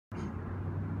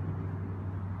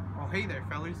hey there,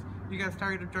 fellas. You guys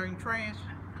tired of driving trash?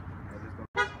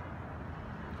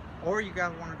 Or you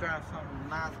guys want to drive something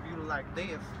nice, beautiful like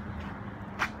this?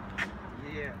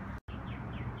 Yeah.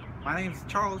 My name is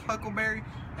Charles Huckleberry,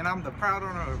 and I'm the proud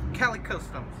owner of Cali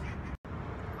Customz.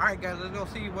 Alright guys, let's go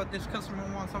see what this customer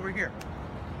wants over here.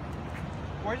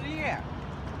 Where's he at?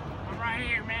 I'm right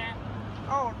here, man.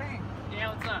 Oh, dang.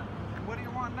 Yeah, what's up? What do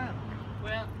you want now?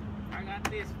 Well, I got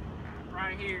this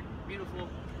right here, beautiful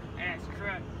ass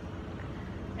truck.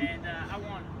 And I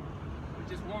want with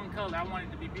just one color. I want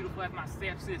it to be beautiful as my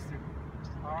stepsister.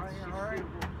 Alright, alright.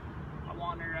 I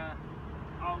want her,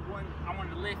 I want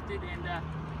to lift it, and I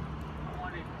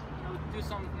want to, do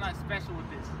something nice special with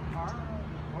this. Alright,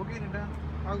 we'll get it done.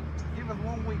 I'll give us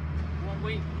 1 week. 1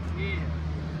 week? Yeah.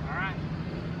 Alright.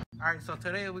 Alright, so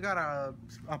today we got a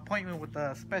appointment with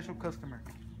a special customer.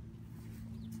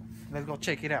 Let's go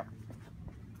check it out.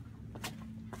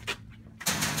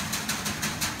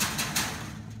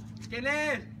 ¿Quién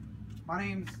es? My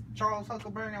name's Charles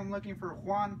Huckleberry. I'm looking for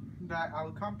Juan de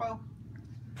Alcampo.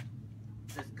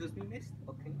 Excuse me, miss.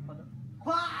 Okay, hold on.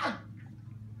 Juan!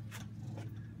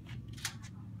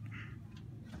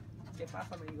 ¿Qué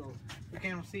pasa, amigo? We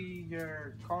can see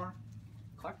your car.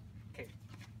 Car? Okay.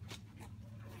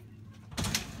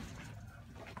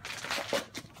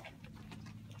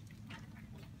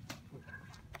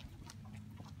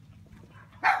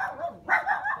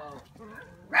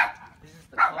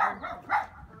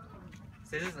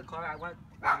 So this is the car I want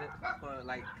for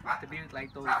like to be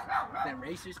like those them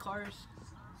racers cars.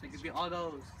 So it could be all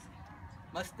those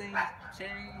Mustangs,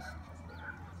 Cherries,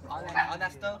 all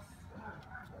that stuff.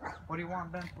 What do you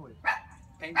want done to it?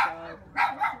 Paint job,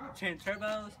 change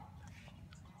turbos,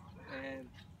 and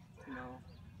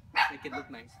make it look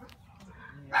nice.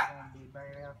 Yeah, it's gonna be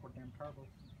badass with them turbos.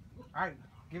 Alright,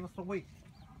 give us a week.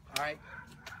 Alright.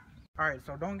 Alright,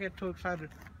 so don't get too excited.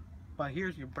 But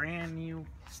here's your brand new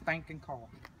stinking car.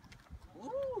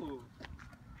 Ooh,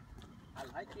 I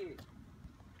like it.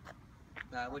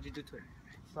 What'd you do to it?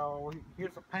 So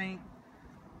here's the paint,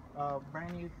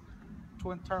 brand new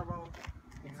twin turbo,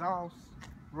 exhaust,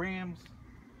 rims.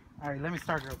 Alright, let me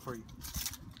start it up for you.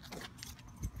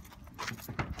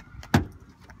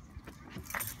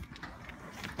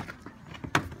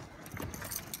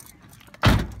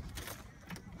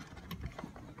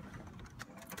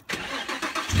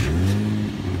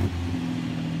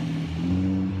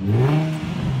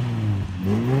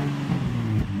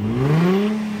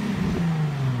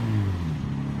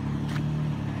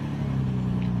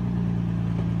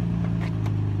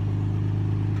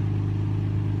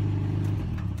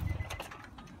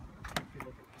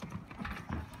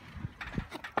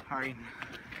 Alright,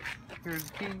 here's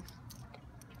the keys.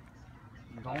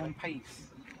 Go in pace.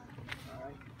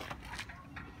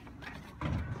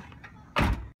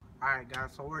 Alright guys,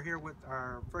 so we're here with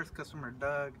our first customer,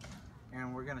 Doug,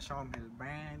 and we're gonna show him his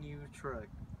brand new truck.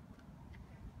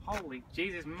 Holy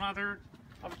Jesus, mother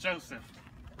of Joseph.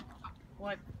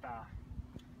 What the?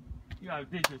 You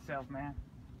outdid yourself, man.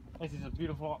 This is a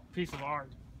beautiful piece of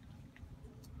art.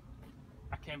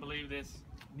 I can't believe this.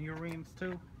 New rims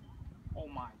too. Oh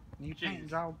my. New Jesus. paint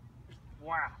job.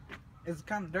 Wow. It's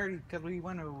kind of dirty because we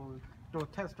went to do a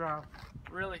test drive.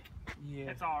 Really? Yeah.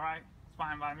 It's alright. It's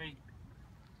fine by me.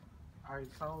 Alright,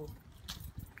 so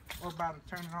we're about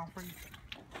to turn it on for you.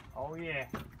 Oh yeah.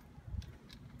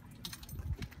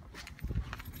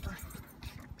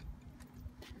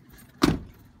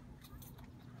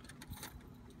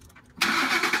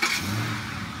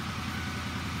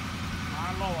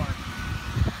 My Lord.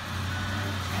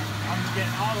 I'm just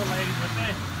getting all the ladies with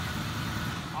this.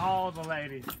 All the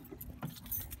ladies.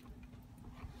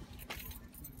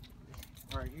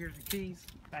 Alright, here's the keys.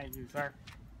 Thank you, sir.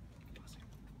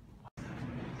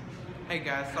 Hey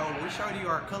guys, so we showed you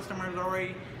our customers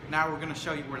already. Now we're going to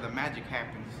show you where the magic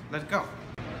happens. Let's go.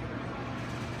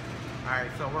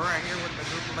 Alright, so we're right here with the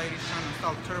group of ladies trying to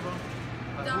install the turbo.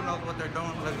 Who knows what they're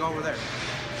doing? Let's go over there.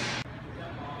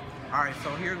 Alright, so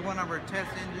here's one of our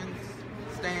test engines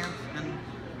stands, and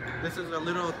this is a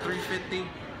little 350.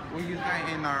 We use that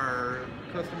in our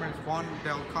customers Juan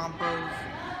Del Campo's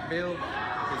build,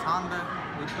 his Honda.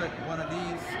 We put one of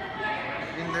these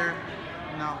in there.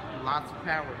 Lots of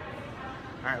power.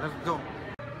 Alright, let's go.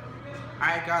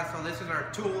 Alright guys, so this is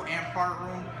our tool and part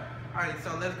room. Alright,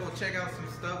 so let's go check out some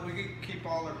stuff. We can keep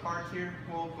all our parts here.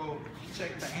 We'll go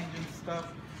check the engine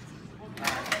stuff.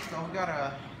 Alright, so we got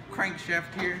a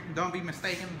crankshaft here. Don't be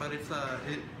mistaken, but it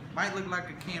might look like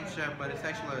a camshaft, but it's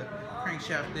actually a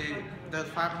crankshaft. It does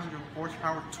 500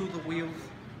 horsepower to the wheels.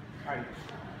 Alright,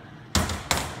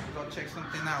 let's go check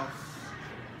something else.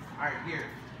 Alright, here.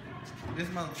 This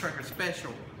mother trucker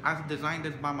special. I designed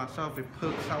this by myself. It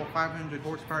puts out 500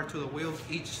 horsepower to the wheels.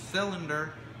 Each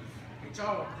cylinder. Hey,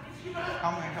 Joe.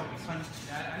 How may I help you, son?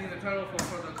 I need a total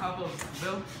for the couple's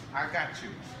bill. I got you.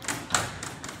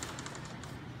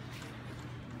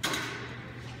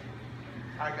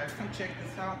 Alright guys, come check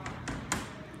this out.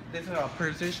 This is a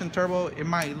precision turbo. It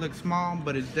might look small,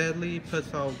 but it's deadly.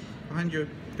 Puts out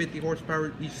 150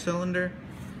 horsepower each cylinder.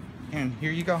 And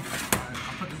here you go.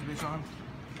 I'll put this bitch on.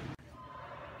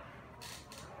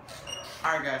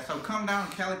 Alright guys, so come down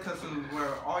to Cali Customz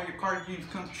where all your car dreams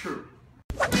come true.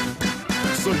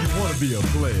 So you want to be a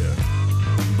player,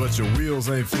 but your wheels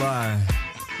ain't flying.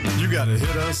 You gotta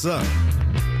hit us up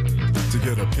to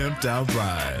get a pimped out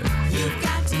ride. You've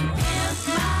got to pimp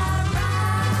my